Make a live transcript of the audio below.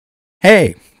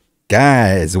Hey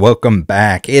guys, welcome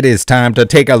back. It is time to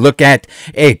take a look at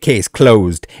a case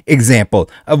closed example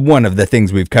of one of the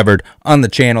things we've covered on the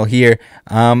channel here.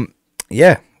 You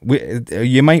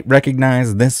might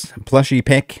recognize this plushie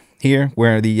pic here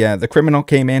where the criminal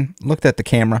came in, looked at the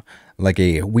camera like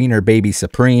a wiener baby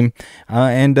supreme,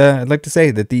 and I'd like to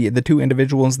say that the two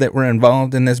individuals that were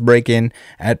involved in this break-in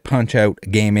at Punch-Out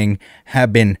Gaming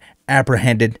have been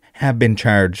apprehended, have been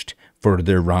charged for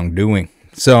their wrongdoing.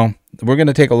 So we're going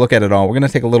to take a look at it all. We're going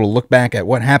to take a little look back at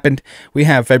what happened. We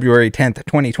have February 10th,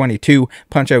 2022.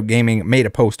 Punch-Out Gaming made a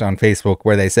post on Facebook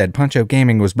where they said Punch-Out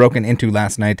Gaming was broken into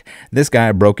last night. This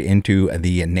guy broke into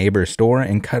the neighbor store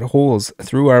and cut holes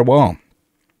through our wall.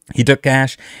 He took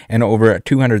cash and over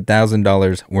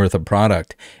 $200,000 worth of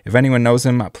product. If anyone knows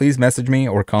him, please message me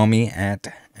or call me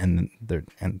at and the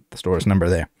store's number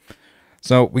there.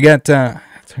 So we got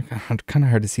it's kind of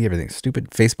hard to see everything.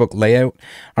 Stupid Facebook layout.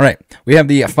 All right, we have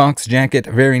the Fox jacket.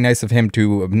 Very nice of him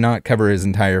to not cover his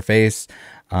entire face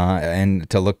and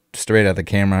to look straight at the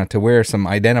camera. To wear some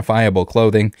identifiable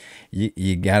clothing.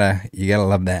 You gotta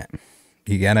love that.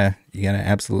 You gotta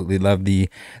absolutely love the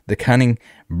cunning,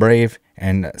 brave,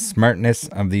 and smartness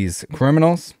of these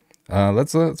criminals.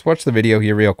 Let's watch the video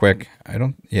here real quick.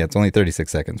 It's only 36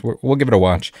 seconds. We'll give it a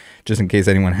watch just in case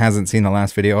anyone hasn't seen the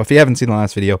last video. If you haven't seen the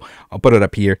last video, I'll put it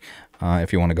up here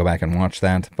if you want to go back and watch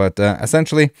that. But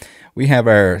essentially, we have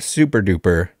our super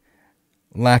duper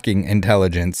lacking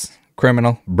intelligence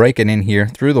criminal breaking in here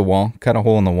through the wall, cut a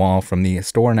hole in the wall from the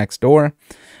store next door.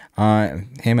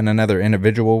 Him and another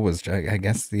individual was, I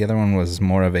guess the other one was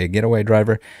more of a getaway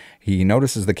driver. He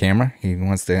notices the camera. He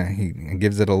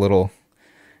gives it a little,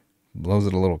 blows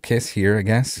it a little kiss here, I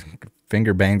guess.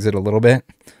 Finger bangs it a little bit.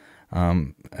 I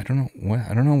don't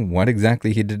know what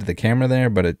exactly he did to the camera there,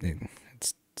 but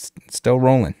it's still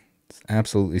rolling. It's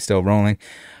absolutely still rolling.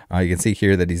 You can see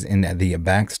here that he's in the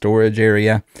back storage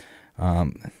area.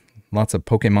 Lots of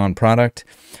Pokemon product.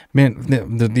 Man,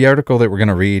 the article that we're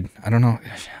gonna read, I don't know.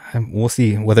 We'll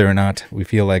see whether or not we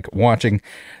feel like watching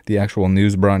the actual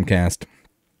news broadcast.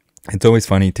 It's always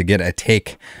funny to get a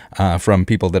take from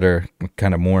people that are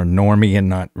kind of more normie and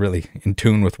not really in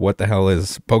tune with what the hell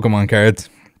is Pokemon cards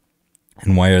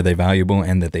and why are they valuable,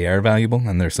 and that they are valuable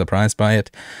and they're surprised by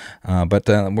it. But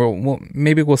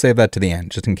maybe we'll save that to the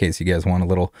end just in case you guys want a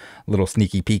little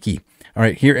sneaky peeky. All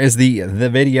right, here is the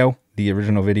video, the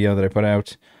original video that I put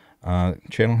out.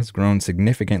 Channel has grown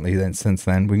significantly since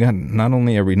then. We got, not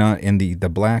only are we not in the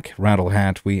black rattle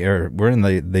hat, we're in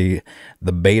the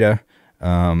beta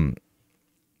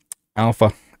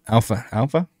alpha,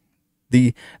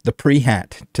 the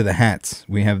pre-hat to the hats.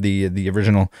 We have the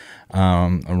original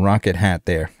rocket hat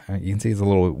there. You can see it's a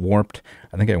little warped.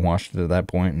 I think I washed it at that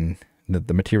point, and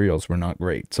the materials were not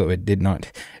great, so it did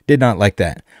not like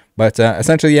that. But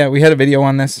essentially, yeah, we had a video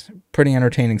on this. Pretty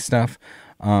entertaining stuff.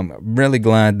 Really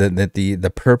glad that the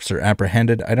perps are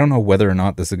apprehended. I don't know whether or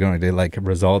not this is going to like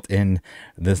result in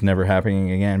this never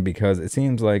happening again, because it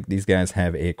seems like these guys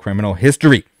have a criminal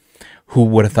history. Who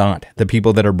would have thought the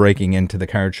people that are breaking into the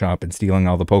card shop and stealing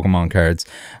all the Pokemon cards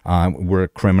were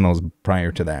criminals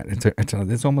prior to that?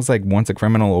 It's almost like once a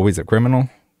criminal, always a criminal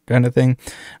kind of thing.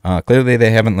 Clearly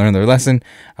they haven't learned their lesson.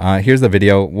 Here's the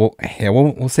video.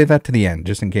 We'll save that to the end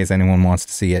just in case anyone wants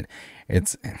to see it.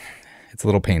 It's a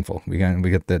little painful. We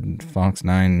got the Fox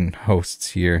 9 hosts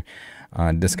here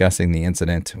discussing the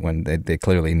incident when they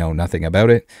clearly know nothing about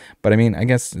it. But I mean, I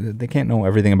guess they can't know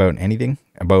everything about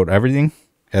everything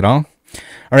at all.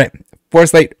 All right,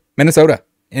 Forest Lake, Minnesota.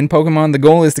 In Pokemon, the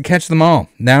goal is to catch them all.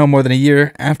 Now, more than a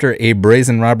year after a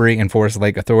brazen robbery in Forest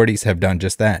Lake, authorities have done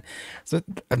just that. So,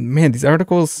 man, these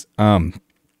articles,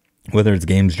 whether it's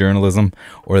games journalism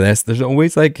or this, there's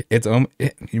always like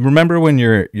you remember when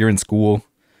you're in school.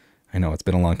 I know it's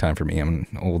been a long time for me. I'm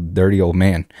an old, dirty old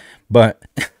man. But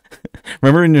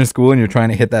remember when you're in school and you're trying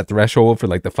to hit that threshold for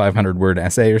like the 500-word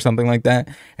essay or something like that,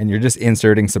 and you're just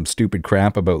inserting some stupid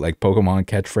crap about like Pokemon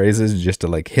catchphrases just to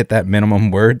like hit that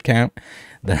minimum word count?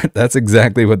 That's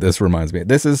exactly what this reminds me of.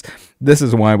 This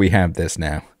is why we have this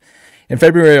now. In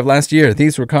February of last year,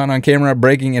 thieves were caught on camera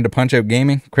breaking into Punch-Out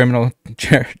Gaming. Criminal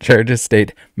charges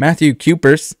state Matthew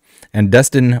Cupers and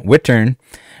Dustin Wittern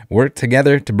worked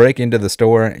together to break into the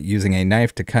store using a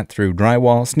knife to cut through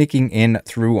drywall, sneaking in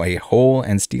through a hole,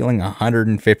 and stealing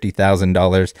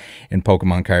 $150,000 in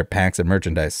Pokemon card packs and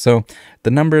merchandise. So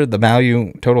the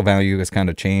total value has kind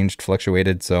of changed,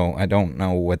 fluctuated, so I don't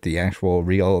know what the actual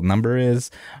real number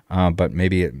is, but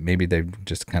maybe they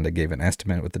just kind of gave an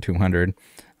estimate with the 200,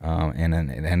 and then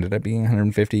it ended up being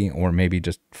 150, or maybe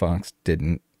just Fox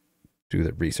didn't do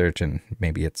the research, and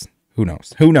maybe it's Who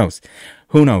knows? Who knows?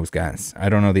 Who knows, guys? I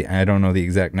don't know the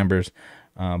exact numbers,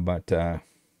 but yeah.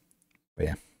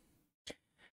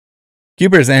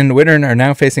 Cubers and Wittern are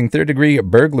now facing third-degree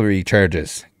burglary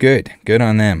charges. Good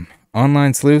on them.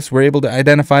 Online sleuths were able to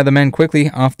identify the men quickly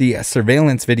off the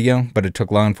surveillance video, but it took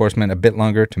law enforcement a bit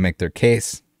longer to make their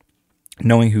case.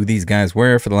 Knowing who these guys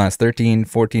were for the last 13,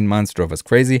 14 months drove us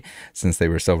crazy since they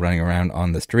were still running around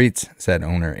on the streets, said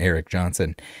owner Eric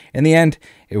Johnson. In the end,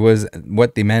 it was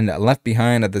what the men left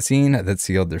behind at the scene that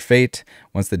sealed their fate.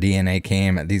 Once the DNA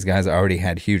came, these guys already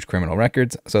had huge criminal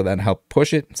records, so that helped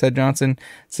push it, said Johnson.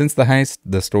 Since the heist,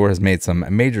 the store has made some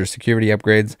major security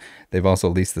upgrades. They've also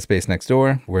leased the space next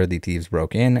door where the thieves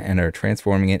broke in and are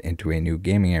transforming it into a new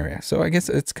gaming area. So I guess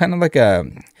it's kind of like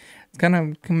it's kind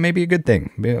of maybe a good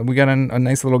thing. We got a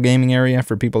nice little gaming area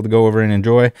for people to go over and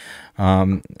enjoy.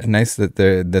 Nice that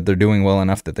they're doing well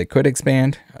enough that they could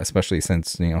expand, especially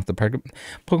since not that the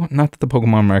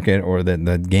Pokemon market or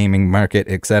the gaming market,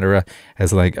 etc.,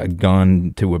 has like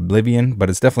gone to oblivion, but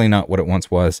it's definitely not what it once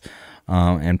was,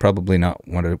 and probably not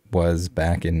what it was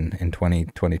back in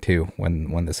 2022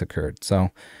 when this occurred.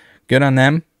 So good on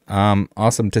them.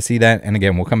 Awesome to see that, and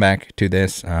again, we'll come back to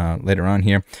this later on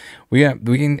here. We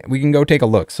can go take a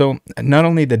look. So not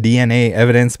only the DNA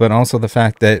evidence, but also the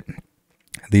fact that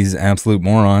these absolute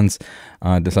morons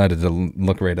decided to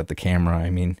look right at the camera. I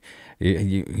mean,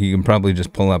 you can probably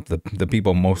just pull up the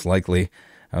people most likely.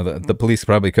 The police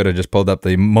probably could have just pulled up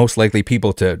the most likely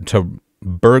people to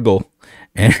burgle,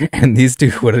 and these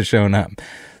two would have shown up.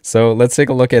 So let's take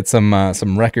a look at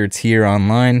some records here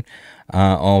online.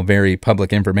 All very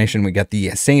public information. We got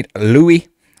the St. Louis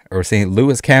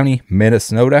County,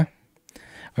 Minnesota. I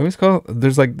always call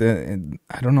there's like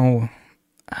I don't know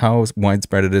how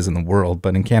widespread it is in the world,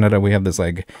 but in Canada we have this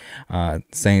like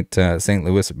St.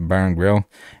 Louis Bar and Grill,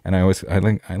 and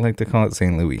I like to call it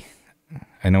St. Louis.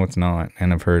 I know it's not,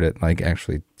 and I've heard it like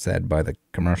actually said by the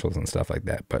commercials and stuff like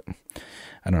that, but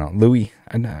I don't know. Louis,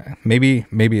 maybe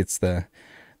it's the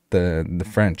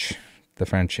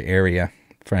French area,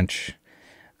 French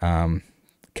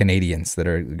Canadians that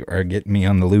are getting me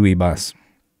on the Louis bus.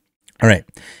 All right,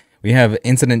 we have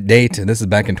incident date. This is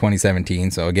back in 2017,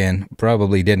 so again,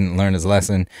 probably didn't learn his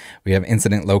lesson. We have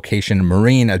incident location: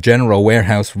 Marine General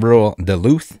Warehouse, rural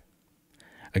Duluth.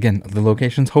 Again, the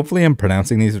locations. Hopefully, I'm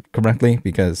pronouncing these correctly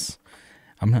because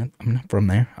I'm not from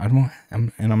there. And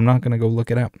I'm not gonna go look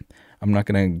it up. I'm not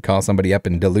going to call somebody up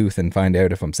in Duluth and find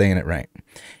out if I'm saying it right.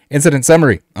 Incident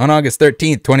summary. On August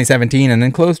 13th, 2017, an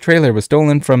enclosed trailer was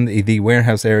stolen from the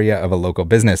warehouse area of a local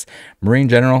business. Marine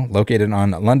General, located on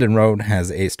London Road,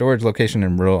 has a storage location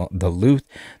in rural Duluth.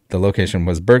 The location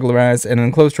was burglarized and an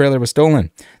enclosed trailer was stolen.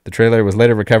 The trailer was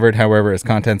later recovered, however, its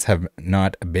contents have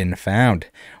not been found.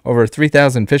 Over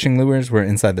 3,000 fishing lures were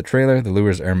inside the trailer. The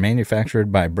lures are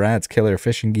manufactured by Brad's Killer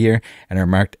Fishing Gear and are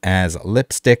marked as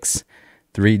Lipsticks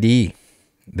 3D.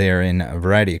 They are in a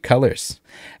variety of colors.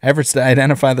 Efforts to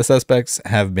identify the suspects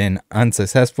have been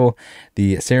unsuccessful.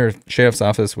 The Sheriff's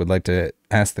Office would like to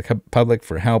ask the public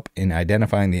for help in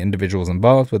identifying the individuals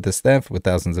involved with this theft. With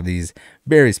thousands of these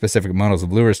very specific models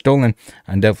of lures stolen,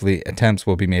 undoubtedly attempts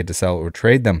will be made to sell or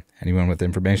trade them. Anyone with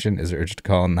information is urged to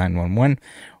call 911.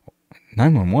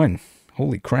 911?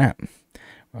 Holy crap.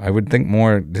 I would think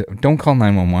more. Don't call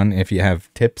 911 if you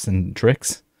have tips and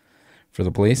tricks for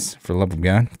the police, for the love of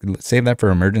God. Save that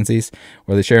for emergencies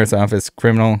or the Sheriff's Office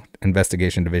Criminal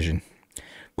Investigation Division.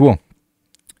 Cool.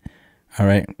 All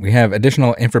right. We have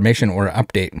additional information or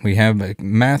update. We have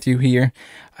Matthew here.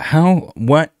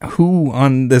 Who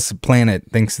on this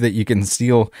planet thinks that you can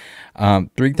steal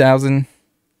 3,000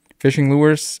 fishing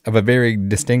lures of a very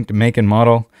distinct make and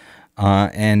model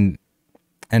and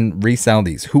resell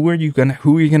these? Who are you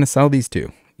gonna sell these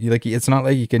to? It's not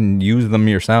like you can use them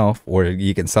yourself, or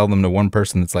you can sell them to one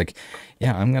person that's like,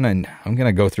 yeah, I'm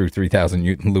gonna go through 3,000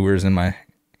 lures in my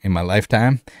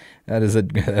lifetime. That is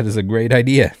a great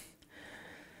idea.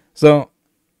 So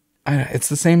it's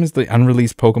the same as the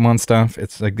unreleased Pokemon stuff.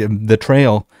 It's like the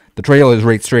trail is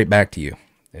right straight back to you.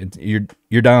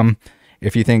 You're dumb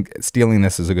if you think stealing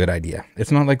this is a good idea.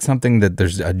 It's not like something that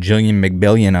there's a jillion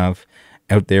McBillion of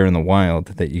out there in the wild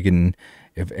that you can.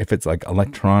 If it's like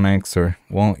electronics or,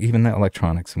 well, even the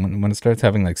electronics, when it starts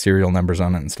having like serial numbers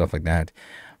on it and stuff like that,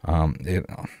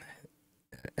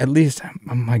 at least,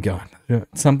 oh my God,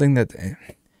 something that,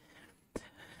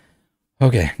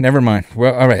 Okay, never mind.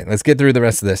 Well, all right, let's get through the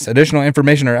rest of this. Additional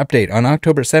information or update. On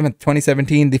October 7th,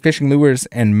 2017, the fishing lures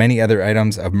and many other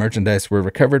items of merchandise were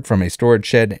recovered from a storage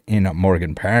shed in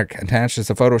Morgan Park. Attached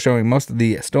is a photo showing most of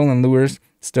the stolen lures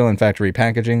still in factory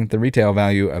packaging. The retail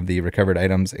value of the recovered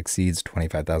items exceeds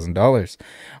 $25,000.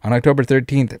 On October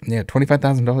 13th, yeah,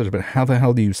 $25,000, but how the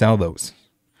hell do you sell those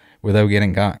without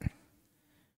getting caught?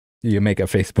 You make a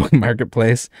Facebook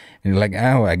Marketplace, and you're like,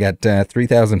 oh, I got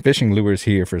 3,000 fishing lures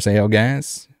here for sale,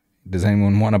 guys. Does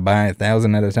anyone want to buy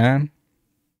 1,000 at a time?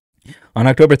 On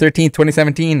October 13th,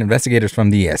 2017, investigators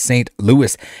from the St.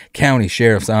 Louis County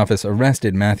Sheriff's Office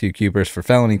arrested Matthew Cupers for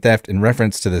felony theft. In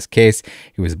reference to this case,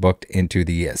 he was booked into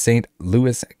the St.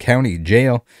 Louis County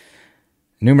Jail.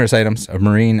 Numerous items of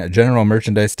marine general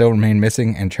merchandise still remain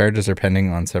missing, and charges are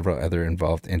pending on several other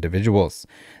involved individuals.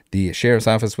 The Sheriff's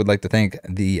Office would like to thank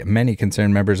the many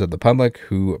concerned members of the public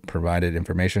who provided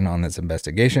information on this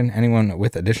investigation. Anyone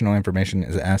with additional information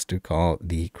is asked to call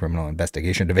the Criminal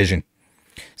Investigation Division.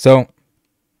 So,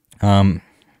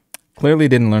 clearly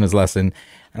didn't learn his lesson.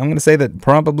 I'm going to say that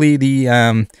probably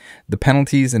the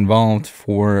penalties involved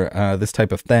for this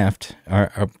type of theft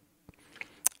are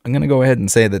I'm going to go ahead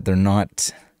and say that they're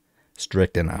not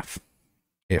strict enough.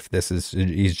 If this is,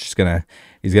 he's going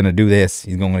to do this,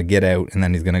 he's going to get out, and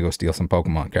then he's going to go steal some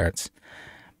Pokemon cards.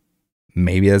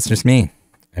 Maybe that's just me.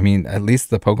 I mean, at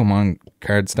least the Pokemon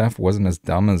card stuff wasn't as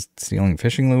dumb as stealing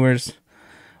fishing lures,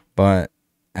 but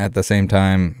at the same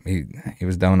time, he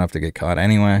was dumb enough to get caught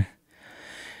anyway.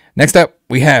 Next up,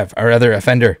 we have our other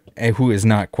offender, who is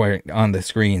not quite on the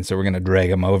screen, so we're going to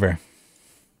drag him over.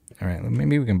 All right,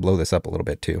 maybe we can blow this up a little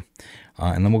bit too,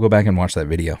 and then we'll go back and watch that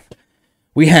video.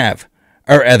 We have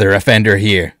our other offender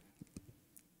here.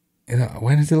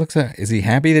 Why does he look so... Is he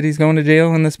happy that he's going to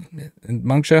jail in this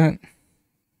mugshot?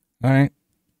 All right.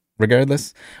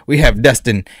 Regardless, we have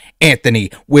Dustin Anthony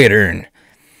Wittern,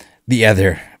 the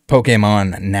other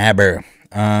Pokemon nabber.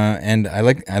 And I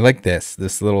like this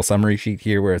little summary sheet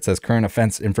here where it says current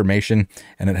offense information,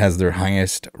 and it has their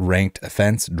highest ranked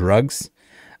offense, drugs.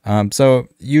 So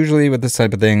usually with this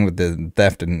type of thing, with the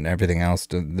theft and everything else,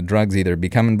 the drugs either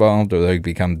become involved or they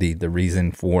become the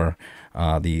reason for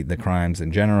the crimes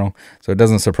in general. So it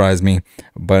doesn't surprise me,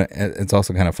 but it's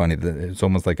also kind of funny that it's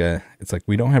almost like it's like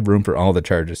we don't have room for all the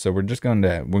charges, so we're going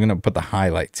to put the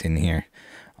highlights in here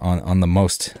on the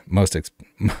most not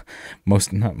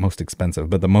most expensive,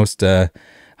 but the most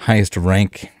highest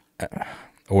rank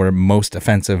or most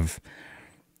offensive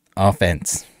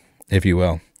offense, if you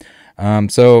will.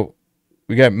 So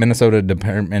we got Minnesota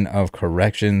Department of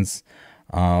Corrections.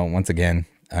 Once again,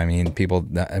 I mean, people,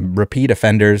 repeat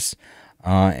offenders,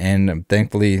 and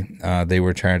thankfully, they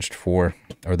were charged for,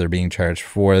 or they're being charged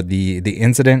for the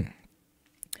incident.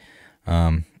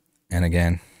 And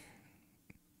again,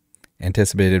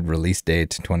 anticipated release date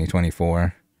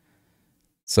 2024.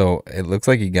 So it looks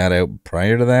like he got out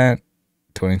prior to that,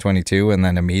 2022, and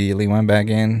then immediately went back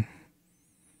in,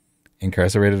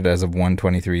 incarcerated as of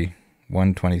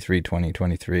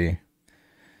 1/23/2023.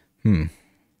 All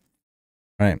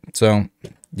right. So,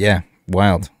 yeah,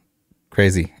 wild,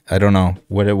 crazy. I don't know.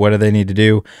 What do they need to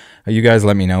do? You guys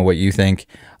let me know what you think.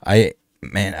 I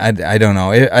don't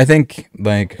know. I think,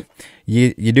 like,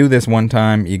 you do this one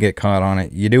time, you get caught on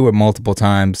it. You do it multiple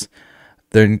times.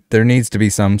 There needs to be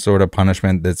some sort of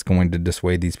punishment that's going to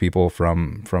dissuade these people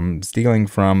from stealing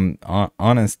from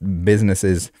honest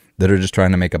businesses that are just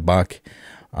trying to make a buck.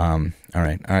 All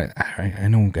right. I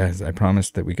know, guys. I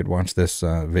promised that we could watch this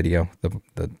video, the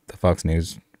Fox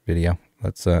News video.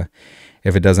 Let's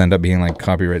if it does end up being like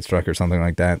copyright struck or something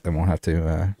like that, then we'll have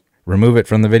to remove it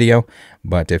from the video.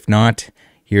 But if not,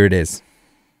 here it is.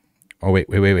 Oh wait.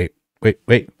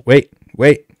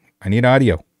 I need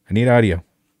audio.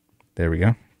 There we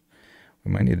go.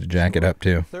 We might need to jack it up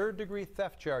too. Third-degree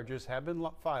theft charges have been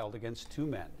filed against 2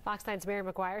 men. Fox 9's Mary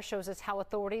McGuire shows us how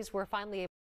authorities were finally able.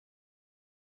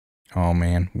 Oh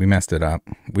man, we messed it up.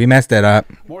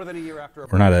 More than a year after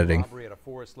We're not editing. Robbery at a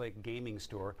Forest Lake gaming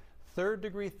store,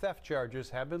 third-degree theft charges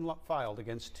have been filed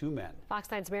against 2 men. Fox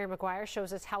 9's Mary McGuire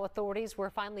shows us how authorities were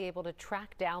finally able to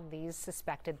track down these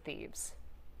suspected thieves.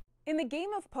 In the game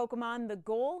of Pokemon, the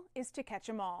goal is to catch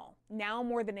them all. Now,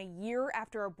 more than a year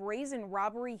after a brazen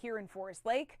robbery here in Forest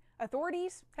Lake,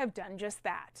 authorities have done just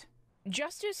that.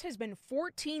 Justice has been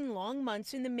 14 long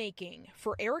months in the making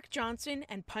for Eric Johnson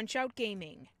and Punch-Out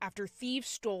Gaming after thieves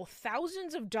stole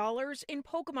thousands of dollars in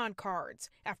Pokemon cards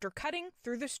after cutting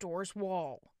through the store's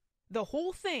wall. The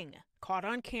whole thing caught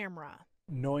on camera.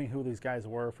 Knowing who these guys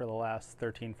were for the last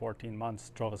 13, 14 months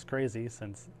drove us crazy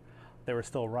since they were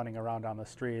still running around on the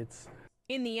streets.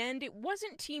 In the end, it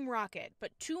wasn't Team Rocket,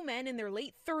 but two men in their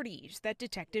late 30s that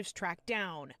detectives tracked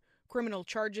down. Criminal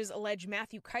charges allege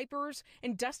Matthew Kuipers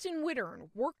and Dustin Wittern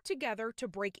worked together to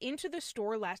break into the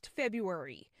store last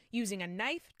February, using a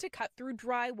knife to cut through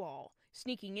drywall,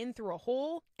 sneaking in through a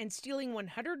hole, and stealing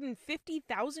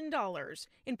 $150,000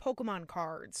 in Pokemon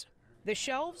cards. The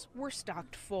shelves were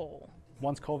stocked full.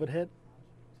 Once COVID hit,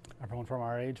 everyone from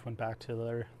our age went back to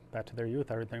their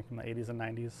youth. Everything from the 80s and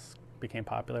 90s became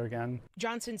popular again.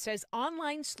 Johnson says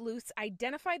online sleuths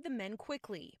identified the men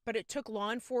quickly, but it took law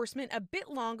enforcement a bit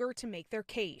longer to make their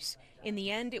case. In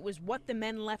the end, it was what the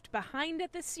men left behind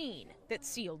at the scene that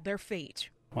sealed their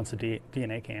fate. Once the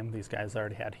DNA came, these guys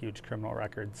already had huge criminal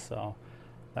records, so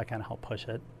that kind of helped push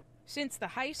it. Since the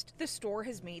heist, the store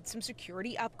has made some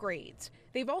security upgrades.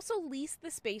 They've also leased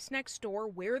the space next door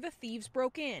where the thieves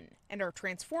broke in and are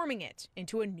transforming it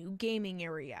into a new gaming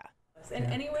area. And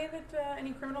any way that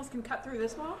any criminals can cut through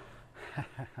this wall?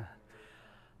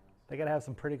 They got to have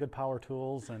some pretty good power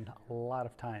tools and a lot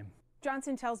of time.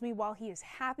 Johnson tells me while he is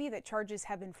happy that charges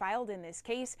have been filed in this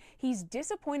case, he's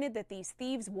disappointed that these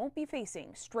thieves won't be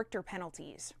facing stricter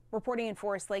penalties. Reporting in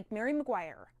Forest Lake, Mary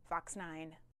McGuire, Fox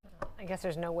 9. I guess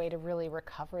there's no way to really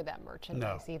recover that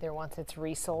merchandise either once it's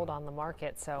resold on the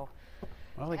market. So,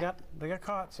 well, they got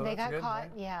caught. So they that's got good, caught.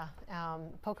 right? Yeah,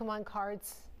 Pokemon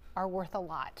cards are worth a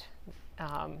lot.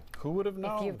 Who would have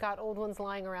known? If you've got old ones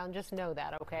lying around, just know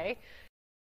that, okay?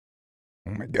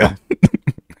 Oh my god.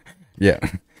 Yeah.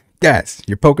 Guys,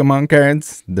 your Pokemon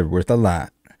cards, they're worth a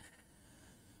lot.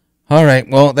 All right,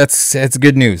 well, it's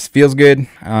good news. Feels good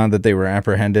that they were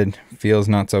apprehended. Feels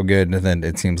not so good that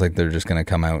it seems like they're just going to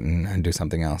come out and do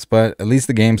something else. But at least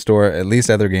the game store, at least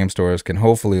other game stores can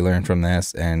hopefully learn from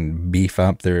this and beef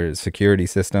up their security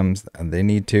systems. They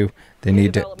need to. They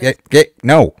need to.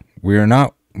 No, we're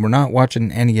not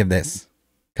watching any of this.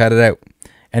 Cut it out.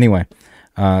 Anyway,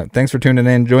 thanks for tuning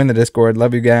in. Join the Discord.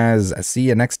 Love you guys. See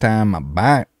you next time.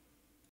 Bye.